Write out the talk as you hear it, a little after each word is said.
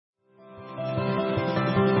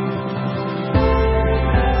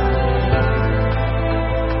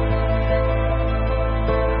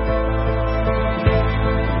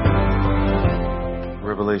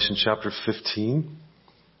Revelation chapter 15.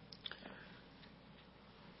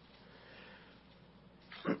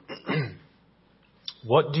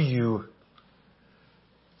 What do you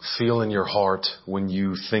feel in your heart when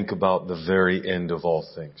you think about the very end of all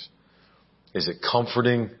things? Is it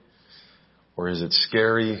comforting, or is it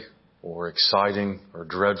scary, or exciting, or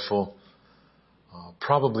dreadful?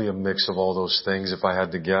 Probably a mix of all those things, if I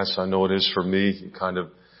had to guess. I know it is for me. You kind of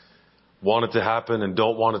want it to happen and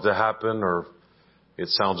don't want it to happen, or it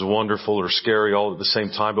sounds wonderful or scary all at the same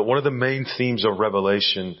time. But one of the main themes of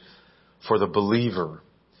Revelation for the believer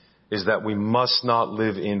is that we must not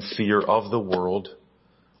live in fear of the world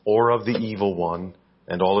or of the evil one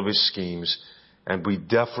and all of his schemes. And we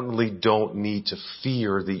definitely don't need to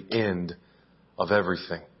fear the end of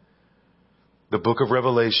everything. The book of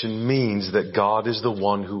Revelation means that God is the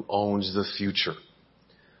one who owns the future.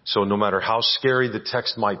 So no matter how scary the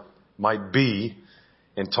text might be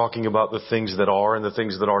in talking about the things that are and the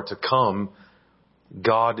things that are to come,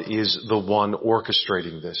 God is the one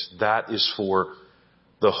orchestrating this. That is for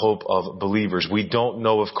the hope of believers. We don't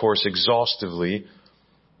know, of course, exhaustively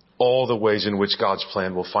all the ways in which God's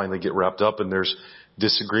plan will finally get wrapped up, and there's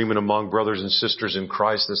disagreement among brothers and sisters in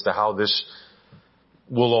Christ as to how this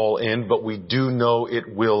will all end, but we do know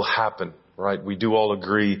it will happen, right? We do all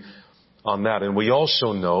agree on that. And we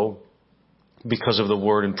also know, because of the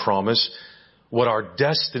word and promise, what our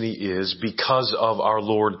destiny is because of our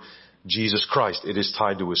Lord Jesus Christ. It is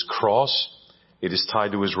tied to His cross. It is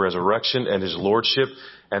tied to His resurrection and His lordship.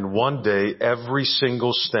 And one day, every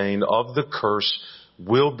single stain of the curse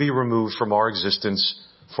will be removed from our existence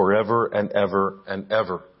forever and ever and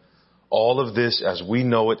ever. All of this, as we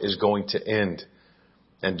know it, is going to end.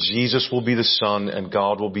 And Jesus will be the Son, and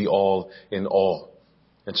God will be all in all.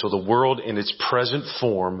 And so the world in its present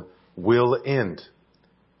form will end.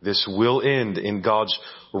 This will end in God's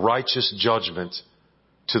righteous judgment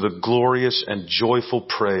to the glorious and joyful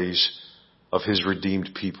praise of His redeemed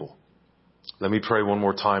people. Let me pray one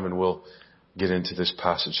more time and we'll get into this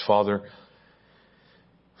passage. Father,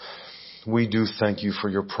 we do thank You for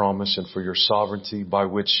Your promise and for Your sovereignty by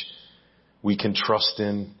which we can trust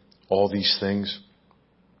in all these things,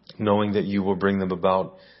 knowing that You will bring them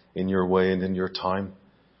about in Your way and in Your time.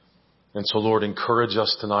 And so, Lord, encourage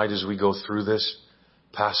us tonight as we go through this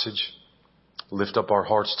passage. Lift up our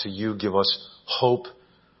hearts to You. Give us hope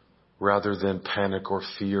rather than panic or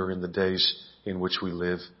fear in the days in which we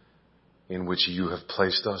live, in which You have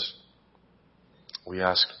placed us. We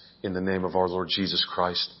ask in the name of our Lord Jesus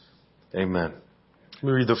Christ. Amen. Let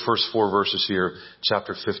me read the first 4 verses here,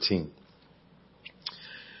 chapter 15.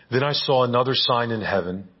 Then I saw another sign in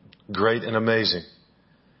heaven, great and amazing.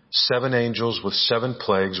 7 angels with 7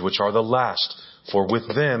 plagues, which are the last, for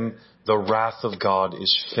with them the wrath of God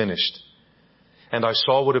is finished. And I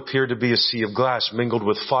saw what appeared to be a sea of glass mingled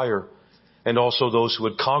with fire, and also those who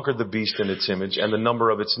had conquered the beast and its image and the number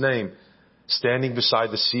of its name, standing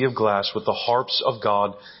beside the sea of glass with the harps of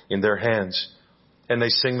God in their hands. And they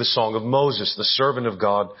sing the song of Moses, the servant of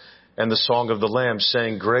God, and the song of the Lamb,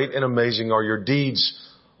 saying, Great and amazing are Your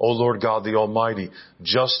deeds, O Lord God the Almighty.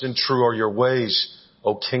 Just and true are Your ways,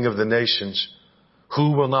 O King of the nations.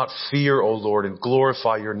 Who will not fear, O Lord, and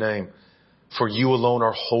glorify Your name? For You alone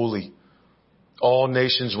are holy. All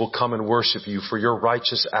nations will come and worship You, for Your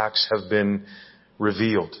righteous acts have been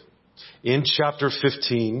revealed. In chapter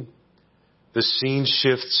 15, the scene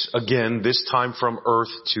shifts again, this time from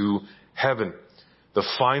earth to heaven. The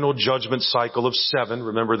final judgment cycle of 7.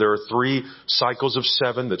 Remember, there are 3 cycles of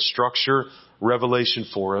 7 that structure Revelation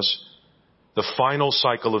for us. The final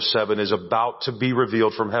cycle of 7 is about to be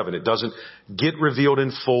revealed from heaven. It doesn't get revealed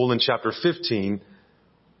in full in chapter 15,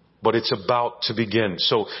 but it's about to begin.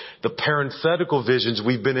 So the parenthetical visions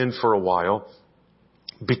we've been in for a while,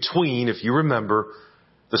 between, if you remember,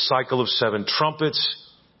 the cycle of 7 trumpets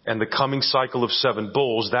and the coming cycle of 7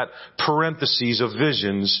 bowls, that parentheses of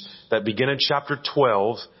visions that begin in chapter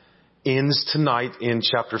 12 ends tonight in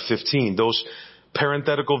chapter 15. Those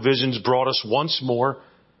parenthetical visions brought us once more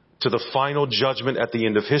to the final judgment at the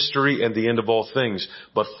end of history and the end of all things.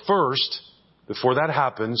 But first, before that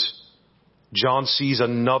happens, John sees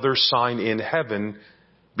another sign in heaven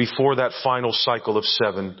before that final cycle of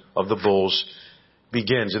 7 of the bowls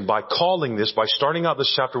begins. And by starting out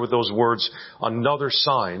this chapter with those words, another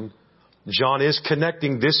sign, John is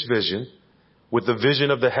connecting this vision with the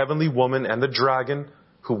vision of the heavenly woman and the dragon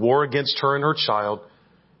who war against her and her child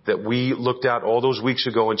that we looked at all those weeks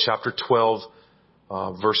ago in chapter 12,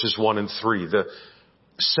 verses 1 and 3. The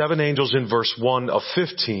 7 angels in verse 1 of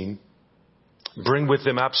 15 bring with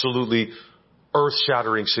them absolutely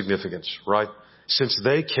earth-shattering significance, right? Since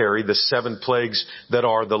they carry the 7 plagues that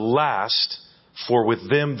are the last for with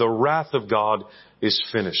them the wrath of God is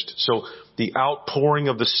finished. So the outpouring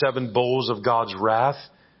of the 7 bowls of God's wrath,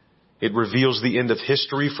 it reveals the end of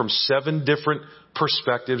history from 7 different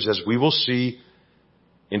perspectives, as we will see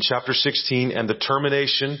in chapter 16, and the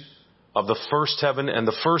termination of the first heaven and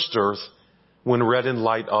the first earth when read in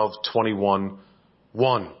light of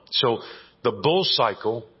 21:1. So the bull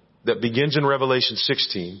cycle that begins in Revelation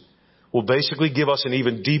 16 will basically give us an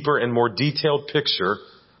even deeper and more detailed picture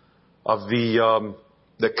of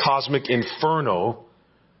the cosmic inferno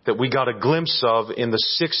that we got a glimpse of in the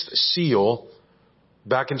 6th seal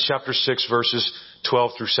back in chapter 6 verses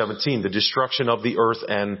 12 through 17, the destruction of the earth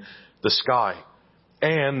and the sky,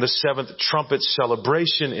 and the 7th trumpet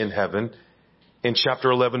celebration in heaven in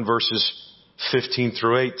chapter 11 verses 15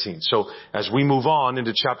 through 18. So as we move on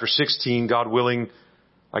into chapter 16, God willing,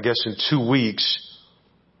 I guess in 2 weeks,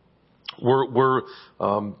 we're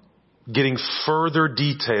getting further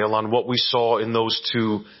detail on what we saw in those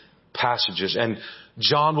 2 passages. And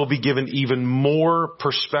John will be given even more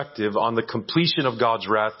perspective on the completion of God's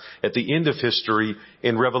wrath at the end of history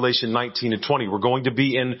in Revelation 19 and 20. We're going to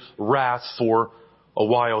be in wrath for a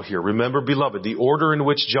while here. Remember, beloved, the order in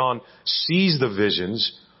which John sees the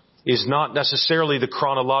visions is not necessarily the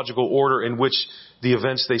chronological order in which the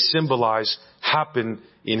events they symbolize happen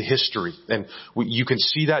in history. And you can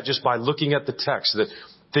see that just by looking at the text, that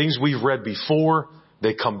things we've read before,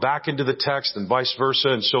 they come back into the text and vice versa.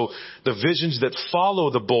 And so the visions that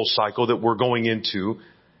follow the bull cycle that we're going into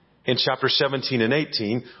in chapter 17 and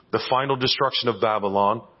 18, the final destruction of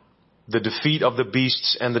Babylon, the defeat of the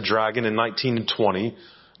beasts and the dragon in 19 and 20,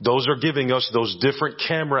 those are giving us those different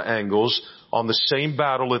camera angles on the same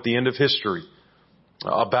battle at the end of history.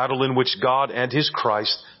 A battle in which God and His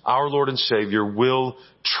Christ, our Lord and Savior, will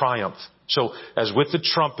triumph. So as with the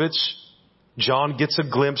trumpets, John gets a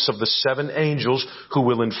glimpse of the 7 angels who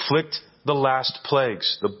will inflict the last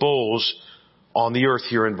plagues, the bowls, on the earth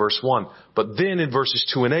here in verse 1. But then in verses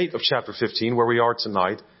 2 and 8 of chapter 15, where we are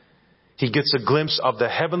tonight, he gets a glimpse of the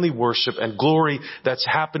heavenly worship and glory that's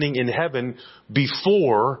happening in heaven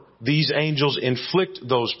before these angels inflict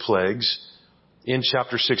those plagues in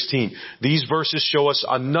chapter 16. These verses show us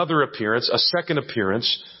another appearance, a second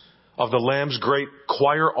appearance of the Lamb's great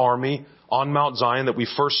choir army on Mount Zion that we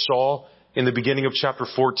first saw in the beginning of chapter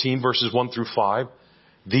 14, verses 1 through 5.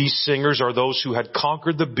 These singers are those who had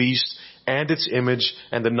conquered the beast and its image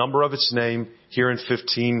and the number of its name here in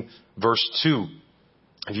 15, verse 2.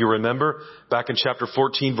 If you remember, back in chapter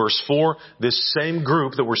 14, verse 4, this same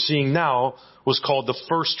group that we're seeing now was called the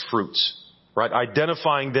first fruits, right?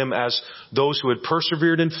 Identifying them as those who had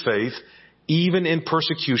persevered in faith, even in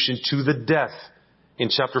persecution to the death in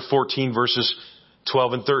chapter 14, verses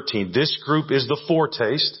 12 and 13. This group is the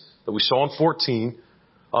foretaste that we saw in 14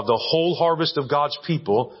 of the whole harvest of God's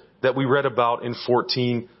people that we read about in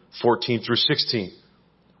 14 through 16.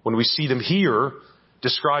 When we see them here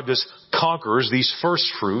described as conquerors, these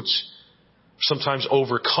first fruits, sometimes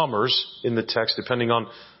overcomers in the text, depending on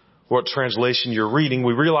what translation you're reading,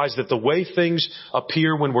 we realize that the way things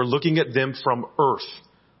appear when we're looking at them from earth,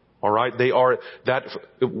 all right, they are that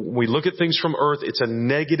when we look at things from earth, it's a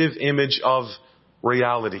negative image of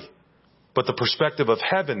reality. But the perspective of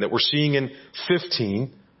heaven that we're seeing in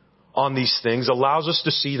 15 on these things allows us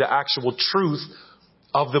to see the actual truth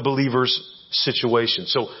of the believer's situation.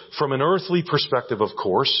 So from an earthly perspective, of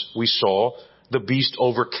course, we saw the beast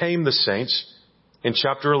overcame the saints in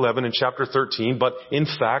chapter 11 and chapter 13, but in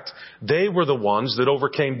fact, they were the ones that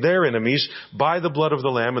overcame their enemies by the blood of the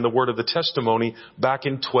Lamb and the word of the testimony back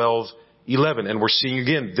in 12:11. And we're seeing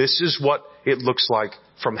again, this is what it looks like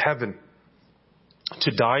from heaven.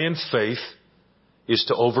 To die in faith is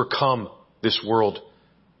to overcome this world,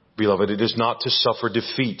 beloved. It is not to suffer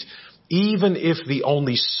defeat. Even if the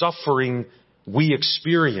only suffering we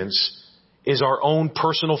experience is our own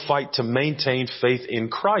personal fight to maintain faith in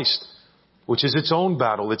Christ, which is its own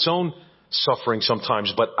battle, its own suffering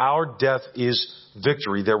sometimes. But our death is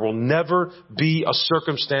victory. There will never be a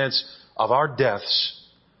circumstance of our deaths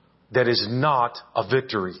that is not a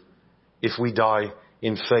victory if we die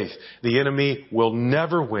in faith. The enemy will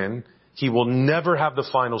never win. He will never have the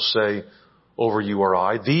final say over you or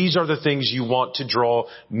I. These are the things you want to draw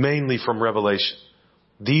mainly from Revelation.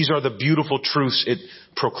 These are the beautiful truths it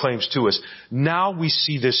proclaims to us. Now we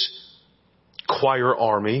see this choir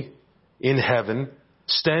army in heaven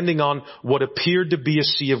standing on what appeared to be a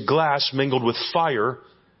sea of glass mingled with fire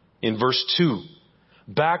in verse 2.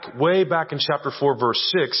 Way back in chapter 4,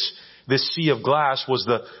 verse 6, this sea of glass was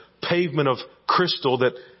the pavement of crystal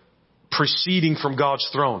that proceeding from God's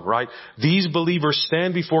throne, right? These believers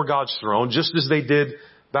stand before God's throne just as they did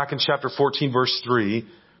back in chapter 14, verse 3.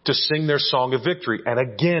 to sing their song of victory. And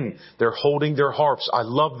again, they're holding their harps. I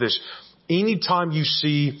love this. Anytime you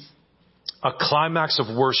see a climax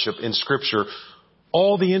of worship in Scripture,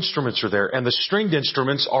 all the instruments are there, and the stringed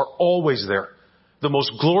instruments are always there. The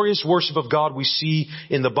most glorious worship of God we see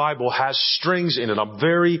in the Bible has strings in it. I'm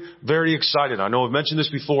very, very excited. I know I've mentioned this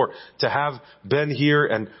before, to have Ben here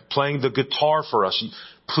and playing the guitar for us.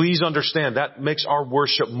 Please understand that makes our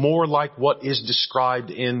worship more like what is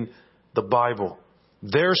described in the Bible.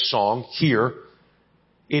 Their song here,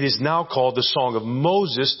 it is now called the Song of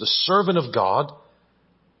Moses, the servant of God,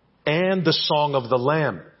 and the Song of the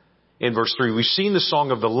Lamb. In verse 3, we've seen the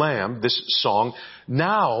Song of the Lamb, this song.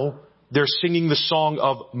 Now they're singing the song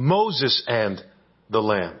of Moses and the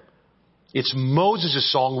Lamb. It's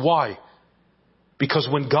Moses' song. Why? Because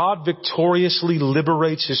when God victoriously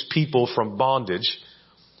liberates His people from bondage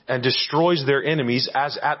and destroys their enemies,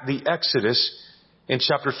 as at the Exodus in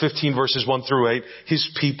chapter 15 verses 1 through 8,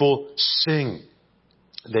 His people sing.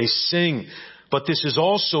 They sing. But this is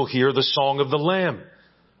also here the Song of the Lamb,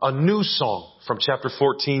 a new song from chapter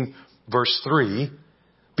 14 verse 3.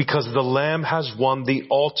 Because the Lamb has won the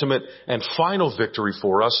ultimate and final victory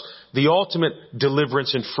for us, the ultimate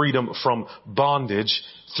deliverance and freedom from bondage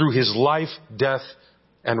through His life, death,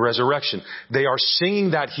 and resurrection. They are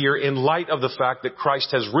singing that here in light of the fact that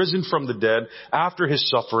Christ has risen from the dead after His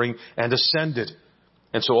suffering and ascended.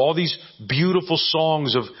 And so all these beautiful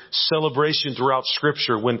songs of celebration throughout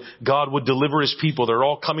Scripture, when God would deliver His people, they're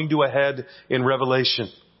all coming to a head in Revelation.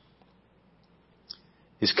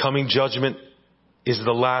 His coming judgment is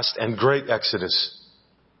the last and great exodus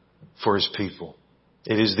for His people.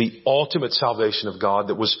 It is the ultimate salvation of God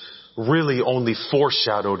that was really only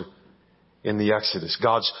foreshadowed in the Exodus.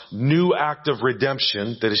 God's new act of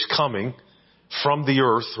redemption that is coming from the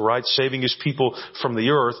earth, right? Saving His people from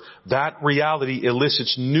the earth. That reality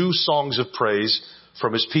elicits new songs of praise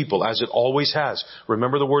from His people, as it always has.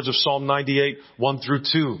 Remember the words of Psalm 98, 1 through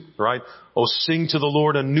 2, right? Oh, sing to the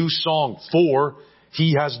Lord a new song, for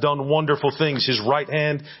He has done wonderful things. His right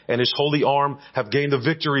hand and His holy arm have gained the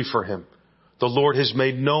victory for Him. The Lord has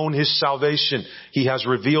made known His salvation. He has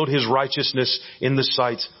revealed His righteousness in the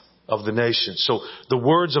sight of the nations. So the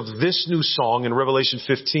words of this new song in Revelation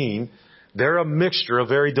 15, they're a mixture, a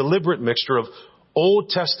very deliberate mixture of Old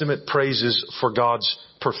Testament praises for God's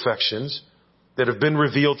perfections that have been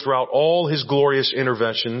revealed throughout all His glorious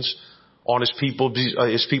interventions on His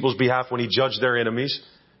people's behalf when He judged their enemies.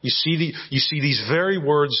 You see these very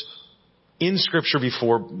words in Scripture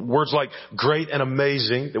before. Words like great and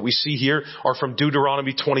amazing that we see here are from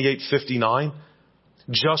Deuteronomy 28:59.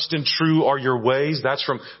 Just and true are your ways. That's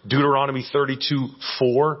from Deuteronomy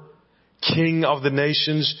 32:4. King of the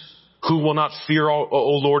nations, who will not fear,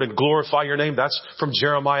 O Lord, and glorify your name. That's from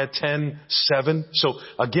Jeremiah 10:7. So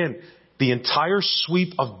again, the entire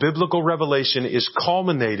sweep of biblical revelation is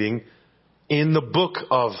culminating in the book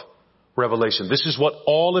of Revelation. This is what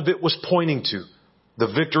all of it was pointing to. The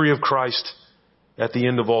victory of Christ at the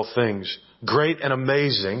end of all things. Great and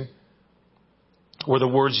amazing were the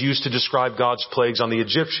words used to describe God's plagues on the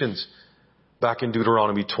Egyptians back in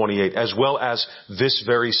Deuteronomy 28, as well as this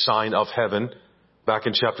very sign of heaven back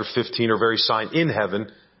in chapter 15, or very sign in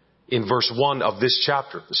heaven in verse 1 of this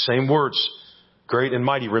chapter. The same words, great and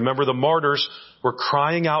mighty. Remember, the martyrs were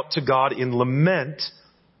crying out to God in lament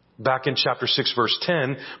back in chapter 6 verse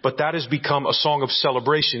 10, but that has become a song of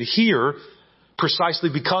celebration here, precisely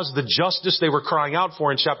because the justice they were crying out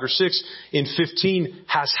for in chapter 6 in 15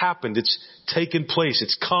 has happened. It's taken place.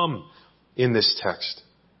 It's come in this text.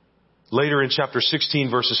 Later in chapter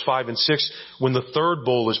 16 verses 5 and 6, when the third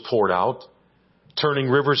bowl is poured out, turning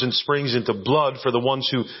rivers and springs into blood for the ones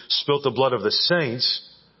who spilt the blood of the saints,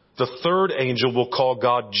 the third angel will call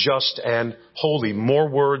God just and holy. More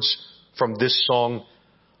words from this song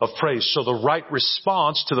of praise. So the right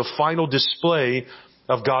response to the final display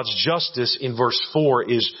of God's justice in verse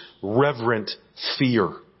 4 is reverent fear.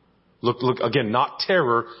 Look again, not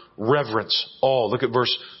terror, reverence. All. Look at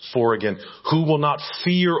verse 4 again. Who will not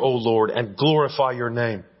fear, O Lord, and glorify your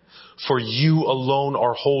name? For you alone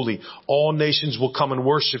are holy. All nations will come and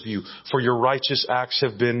worship you, for your righteous acts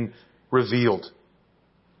have been revealed.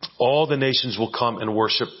 All the nations will come and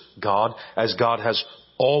worship God, as God has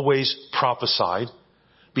always prophesied,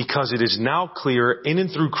 because it is now clear in and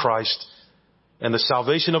through Christ and the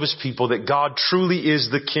salvation of His people that God truly is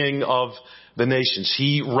the King of the nations.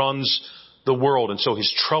 He runs the world. And so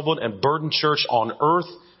His troubled and burdened church on earth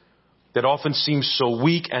that often seems so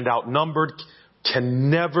weak and outnumbered can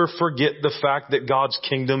never forget the fact that God's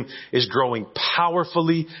kingdom is growing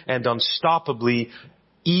powerfully and unstoppably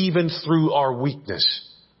even through our weakness.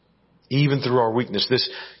 Even through our weakness. This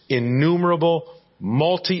innumerable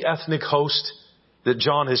multi-ethnic host that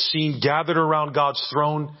John has seen gathered around God's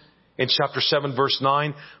throne in chapter 7, verse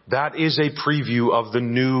 9, that is a preview of the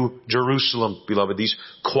new Jerusalem, beloved. These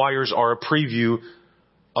choirs are a preview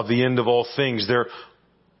of the end of all things. They're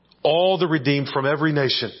all the redeemed from every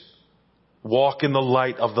nation walk in the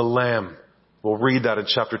light of the Lamb. We'll read that in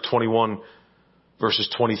chapter 21, verses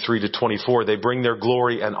 23 to 24. They bring their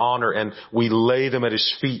glory and honor, and we lay them at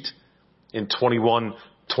His feet in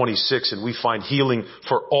 21:26, and we find healing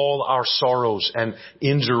for all our sorrows and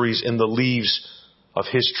injuries in the leaves of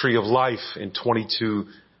His tree of life in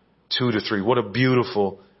 22:2-3. What a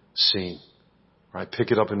beautiful scene. Right?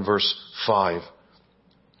 Pick it up in verse 5.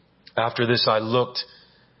 After this I looked,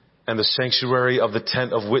 and the sanctuary of the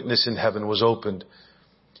tent of witness in heaven was opened.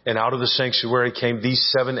 And out of the sanctuary came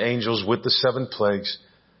these 7 angels with the 7 plagues,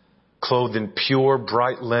 clothed in pure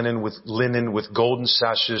bright linen with golden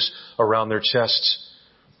sashes around their chests.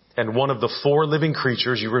 And one of the 4 living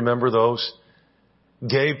creatures, you remember those,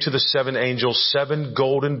 gave to the 7 angels 7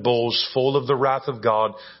 golden bowls full of the wrath of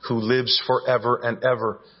God who lives forever and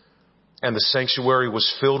ever. And the sanctuary was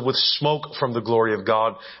filled with smoke from the glory of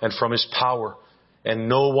God and from His power. And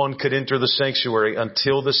no one could enter the sanctuary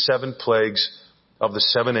until the 7 plagues of the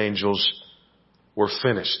 7 angels were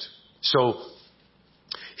finished. So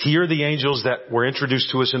here the angels that were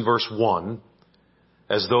introduced to us in verse 1,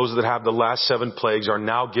 as those that have the last 7 plagues, are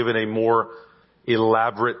now given a more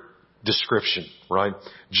elaborate description, right?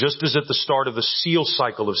 Just as at the start of the seal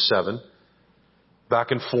cycle of 7,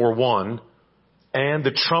 back in 4:1, and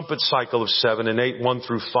the trumpet cycle of 7 in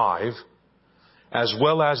 8:1-5, as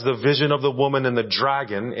well as the vision of the woman and the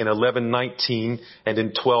dragon in 11:19 and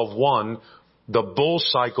in 12:1, the bull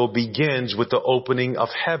cycle begins with the opening of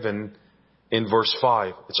heaven in verse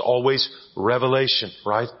 5. It's always revelation,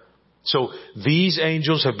 right? So these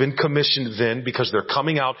angels have been commissioned then because they're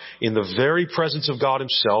coming out in the very presence of God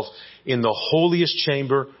Himself in the holiest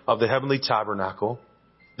chamber of the heavenly tabernacle.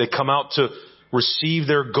 They come out to receive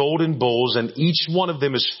their golden bowls, and each one of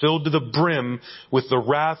them is filled to the brim with the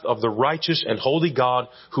wrath of the righteous and holy God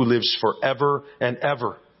who lives forever and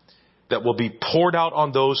ever, that will be poured out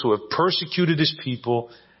on those who have persecuted His people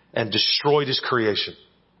and destroyed His creation.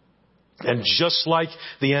 And just like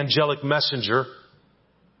the angelic messenger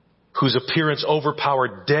whose appearance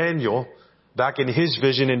overpowered Daniel back in his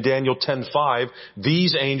vision in Daniel 10:5,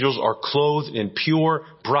 these angels are clothed in pure,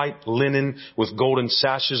 bright linen with golden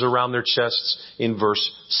sashes around their chests in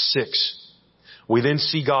verse 6. We then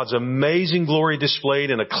see God's amazing glory displayed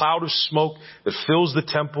in a cloud of smoke that fills the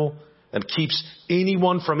temple and keeps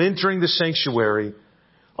anyone from entering the sanctuary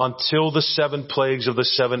until the 7 plagues of the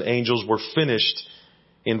 7 angels were finished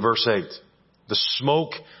in verse 8. The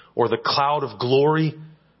smoke or the cloud of glory,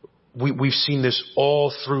 we've seen this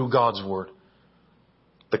all through God's Word.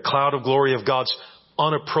 The cloud of glory of God's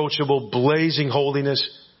unapproachable, blazing holiness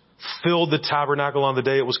filled the tabernacle on the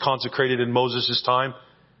day it was consecrated in Moses' time,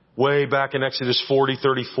 way back in Exodus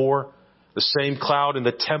 40:34. The same cloud in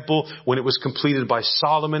the temple when it was completed by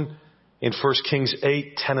Solomon in 1 Kings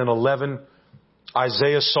 8:10 and 11.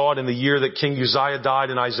 Isaiah saw it in the year that King Uzziah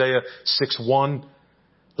died in Isaiah 6:1.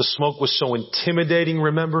 The smoke was so intimidating,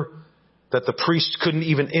 remember, that the priests couldn't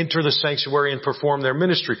even enter the sanctuary and perform their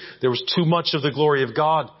ministry. There was too much of the glory of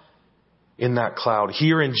God in that cloud.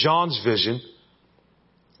 Here in John's vision,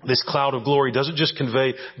 this cloud of glory doesn't just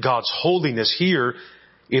convey God's holiness here.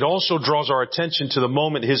 It also draws our attention to the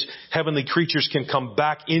moment His heavenly creatures can come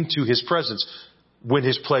back into His presence when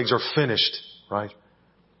His plagues are finished, right?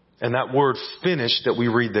 And that word finished that we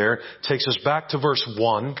read there takes us back to verse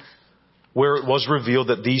 1, where it was revealed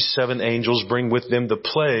that these 7 angels bring with them the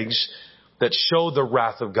plagues that show the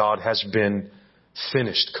wrath of God has been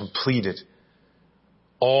finished, completed.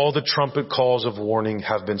 All the trumpet calls of warning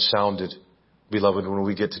have been sounded, beloved, when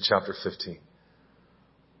we get to chapter 15.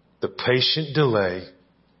 The patient delay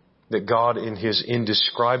that God in His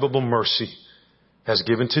indescribable mercy has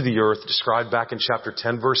given to the earth, described back in chapter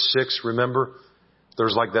 10, verse 6, remember?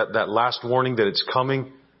 There's like that last warning that it's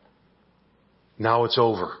coming. Now it's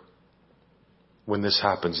over. When this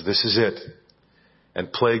happens, this is it.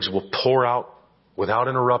 And plagues will pour out without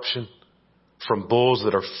interruption from bulls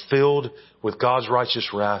that are filled with God's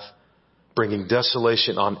righteous wrath, bringing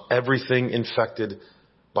desolation on everything infected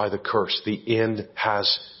by the curse. The end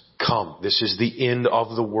has come. This is the end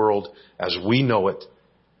of the world as we know it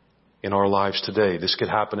in our lives today. This could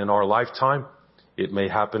happen in our lifetime. It may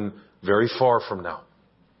happen very far from now.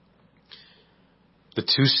 The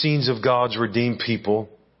 2 scenes of God's redeemed people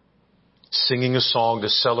singing a song to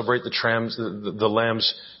celebrate the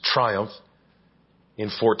Lamb's triumph in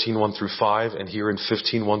 14:1-5 and here in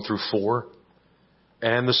 15:1-4.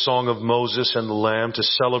 and the Song of Moses and the Lamb to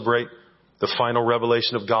celebrate the final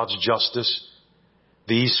revelation of God's justice.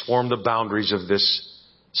 These form the boundaries of this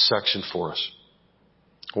section for us.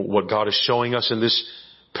 What God is showing us in this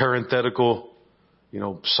parenthetical,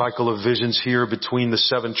 cycle of visions here between the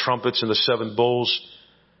 7 trumpets and the 7 bowls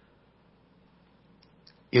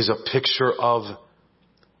is a picture of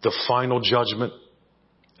the final judgment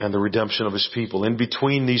and the redemption of His people. In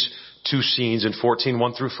between these 2 scenes in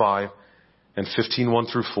 14:1 through 5 and 15:1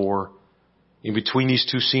 through 4, in between these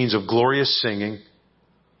 2 scenes of glorious singing,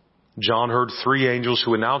 John heard 3 angels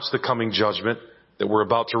who announced the coming judgment that we're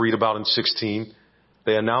about to read about in 16.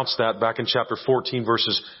 They announced that back in chapter 14,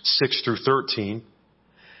 verses 6 through 13.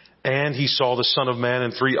 And he saw the Son of Man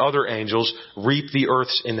and 3 other angels reap the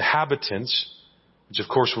earth's inhabitants, which of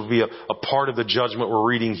course would be a part of the judgment we're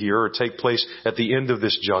reading here, or take place at the end of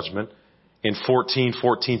this judgment in 14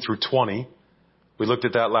 through 20. We looked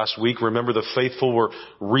at that last week. Remember, the faithful were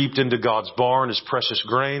reaped into God's barn as precious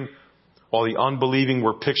grain, while the unbelieving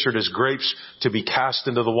were pictured as grapes to be cast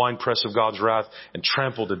into the winepress of God's wrath and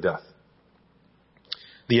trampled to death.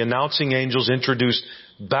 The announcing angels introduced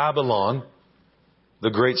Babylon,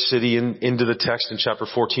 the great city, into the text in chapter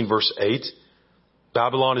 14, verse 8.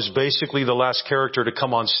 Babylon is basically the last character to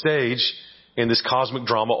come on stage in this cosmic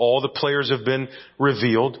drama. All the players have been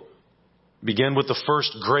revealed. Begin with the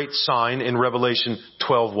first great sign in Revelation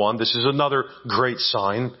 12:1. This is another great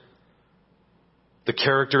sign. The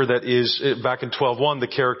character that is, back in 12:1, the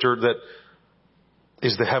character that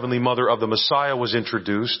is the heavenly mother of the Messiah was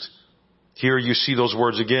introduced. Here you see those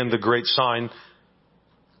words again, the great sign,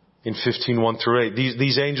 in 15:1 through 8.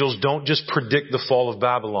 These angels don't just predict the fall of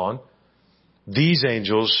Babylon. These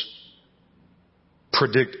angels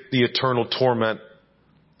predict the eternal torment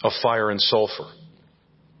of fire and sulfur.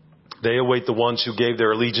 They await the ones who gave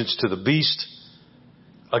their allegiance to the beast.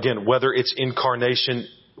 Again, whether its incarnation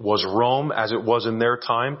was Rome, as it was in their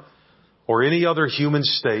time, or any other human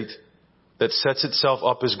state that sets itself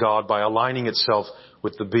up as God by aligning itself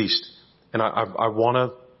with the beast. And I want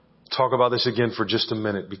to talk about this again for just a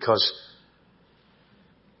minute, because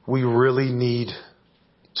we really need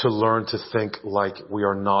to learn to think like we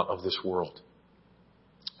are not of this world.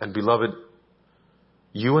 And beloved,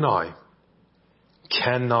 you and I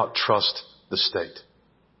cannot trust the state.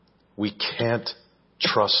 We can't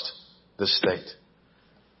trust the state.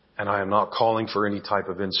 And I am not calling for any type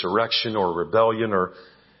of insurrection or rebellion or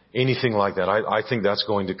anything like that. I think that's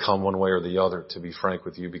going to come one way or the other, to be frank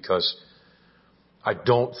with you, because I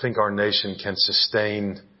don't think our nation can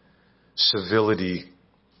sustain civility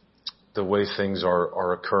the way things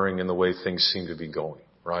are occurring and the way things seem to be going,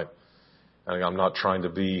 right? And I'm not trying to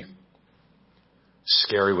be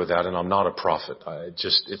scary with that, and I'm not a prophet.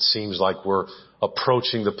 It seems like we're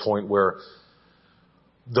approaching the point where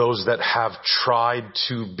those that have tried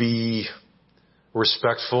to be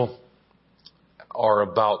respectful are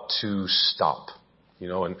about to stop,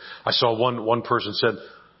 and I saw one person said,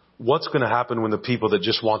 what's going to happen when the people that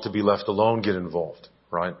just want to be left alone get involved,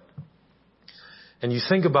 right? And you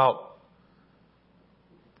think about,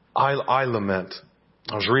 I lament.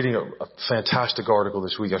 I was reading a fantastic article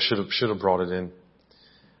this week. I should have brought it in.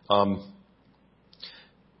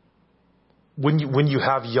 When you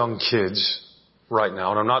have young kids right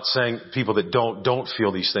now, and I'm not saying people that don't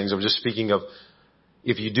feel these things. I'm just speaking of,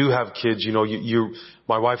 if you do have kids,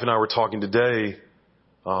 my wife and I were talking today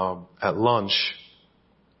at lunch.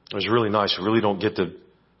 It was really nice. We really don't get to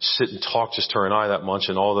sit and talk, just her and I, that much,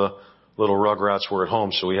 and all the little rugrats were at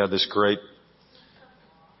home, so we had this great,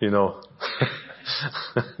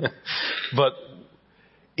 But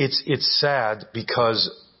it's sad, because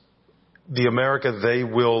the America they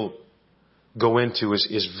will go into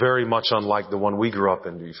is very much unlike the one we grew up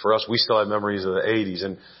in. For us, we still have memories of the 80s.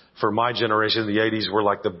 And for my generation, the 80s were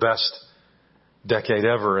like the best decade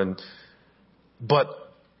ever. But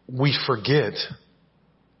we forget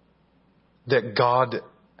that God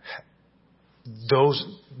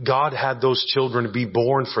had those children be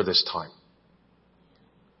born for this time.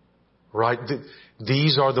 Right?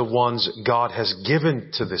 These are the ones God has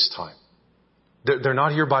given to this time. They're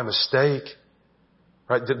not here by mistake.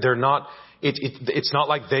 Right? They're not, it's not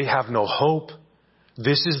like they have no hope.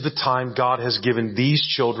 This is the time God has given these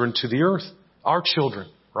children to the earth. Our children,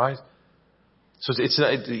 right? So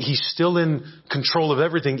He's still in control of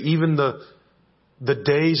everything, even the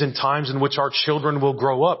days and times in which our children will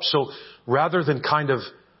grow up. So rather than kind of,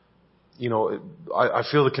 I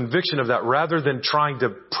feel the conviction of that, rather than trying to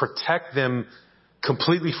protect them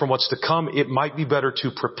completely from what's to come, it might be better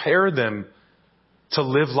to prepare them to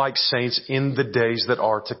live like saints in the days that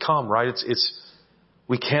are to come, right?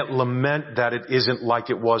 We can't lament that it isn't like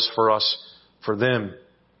it was for us for them,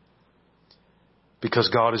 because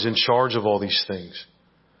God is in charge of all these things.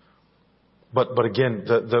 But again,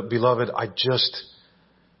 the beloved,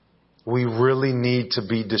 we really need to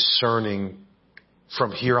be discerning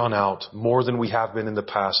from here on out more than we have been in the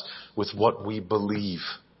past with what we believe.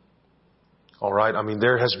 All right. I mean,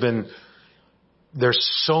 there's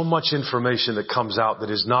so much information that comes out that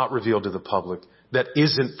is not revealed to the public, that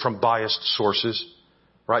isn't from biased sources,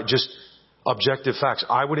 right? Just objective facts.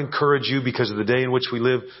 I would encourage you, because of the day in which we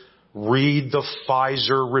live, read the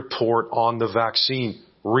Pfizer report on the vaccine.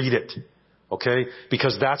 Read it. Okay?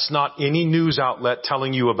 Because that's not any news outlet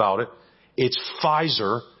telling you about it. It's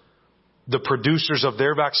Pfizer, the producers of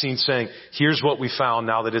their vaccine, saying, here's what we found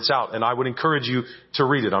now that it's out. And I would encourage you to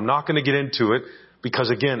read it. I'm not going to get into it because,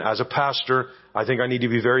 again, as a pastor, I think I need to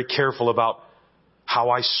be very careful about how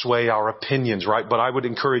I sway our opinions, right? But I would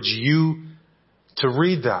encourage you to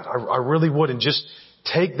read that. I really would. And just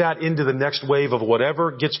take that into the next wave of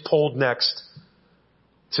whatever gets pulled next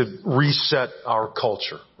to reset our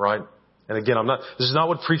culture, right? And again, this is not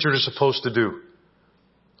what preachers are supposed to do.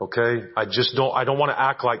 Okay? I don't want to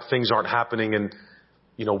act like things aren't happening and,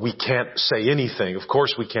 we can't say anything. Of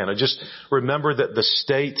course we can. I just remember that the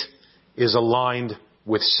state is aligned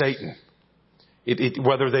with Satan.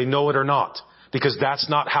 Whether they know it or not. Because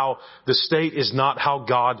the state is not how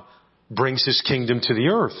God brings His kingdom to the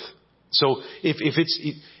earth. So if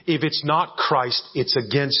it's not Christ, it's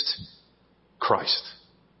against Christ.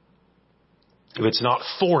 If it's not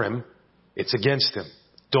for Him, it's against Him.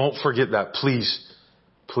 Don't forget that, please.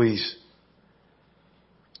 Please.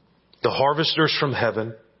 The harvesters from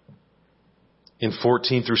heaven, in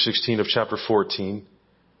 14 through 16 of chapter 14,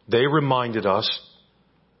 they reminded us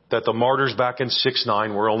that the martyrs back in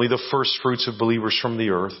 6-9 were only the first fruits of believers from the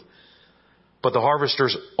earth. But the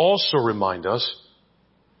harvesters also remind us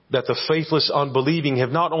that the faithless unbelieving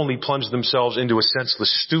have not only plunged themselves into a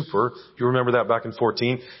senseless stupor, you remember that back in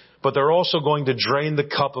 14, but they're also going to drain the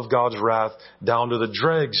cup of God's wrath down to the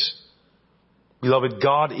dregs. Beloved,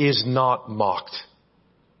 God is not mocked.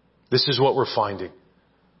 This is what we're finding.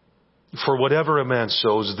 For whatever a man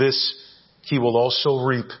sows, this he will also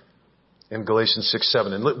reap, in Galatians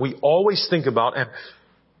 6:7. And we always think about, and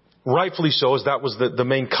rightfully so, as that was the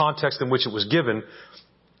main context in which it was given,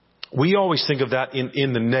 we always think of that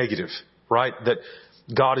in the negative, right? That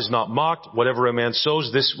God is not mocked. Whatever a man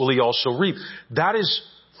sows, this will he also reap. That is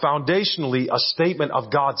foundationally a statement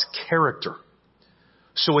of God's character.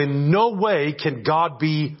 So in no way can God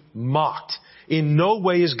be mocked. In no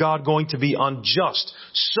way is God going to be unjust.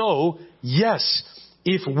 So, yes,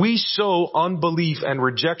 if we sow unbelief and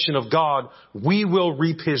rejection of God, we will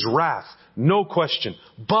reap His wrath. No question.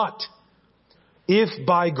 But if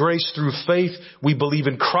by grace through faith we believe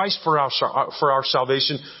in Christ for our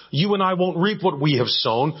salvation, you and I won't reap what we have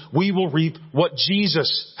sown. We will reap what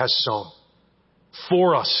Jesus has sown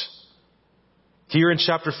for us. Here in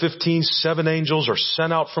chapter 15, 7 angels are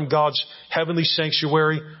sent out from God's heavenly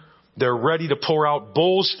sanctuary. They're ready to pour out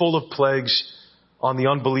bowls full of plagues on the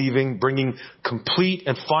unbelieving, bringing complete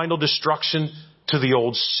and final destruction to the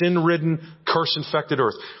old sin-ridden, curse-infected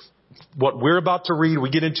earth. What we're about to read, we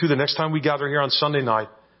get into the next time we gather here on Sunday night,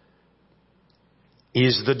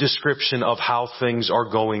 is the description of how things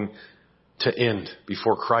are going to end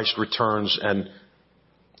before Christ returns and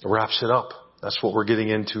wraps it up. That's what we're getting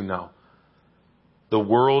into now. The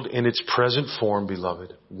world in its present form,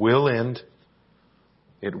 beloved, will end.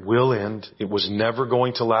 It will end. It was never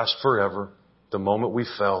going to last forever. The moment we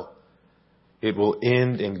fell, it will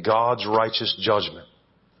end in God's righteous judgment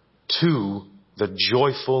to the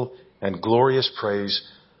joyful and glorious praise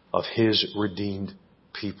of His redeemed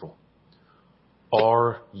people.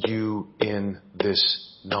 Are you in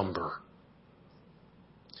this number?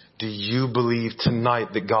 Do you believe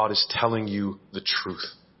tonight that God is telling you the truth?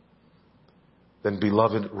 Then,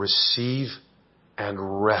 beloved, receive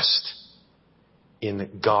and rest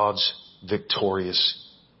in God's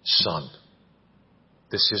victorious Son.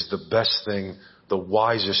 This is the best thing, the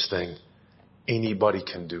wisest thing anybody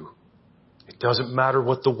can do. It doesn't matter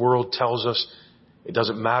what the world tells us. It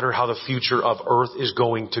doesn't matter how the future of earth is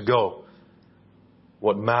going to go.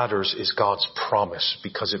 What matters is God's promise,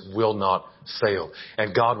 because it will not fail.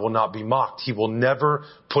 And God will not be mocked. He will never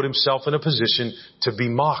put Himself in a position to be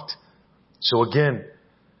mocked. So again,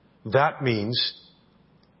 that means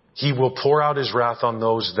He will pour out His wrath on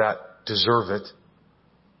those that deserve it.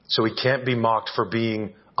 So He can't be mocked for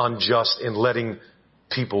being unjust in letting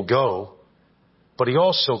people go. But He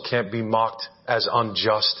also can't be mocked as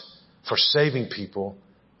unjust for saving people,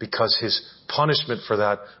 because His punishment for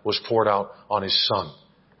that was poured out on His Son.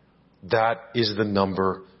 That is the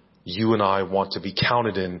number you and I want to be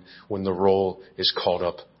counted in when the roll is called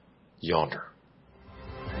up yonder.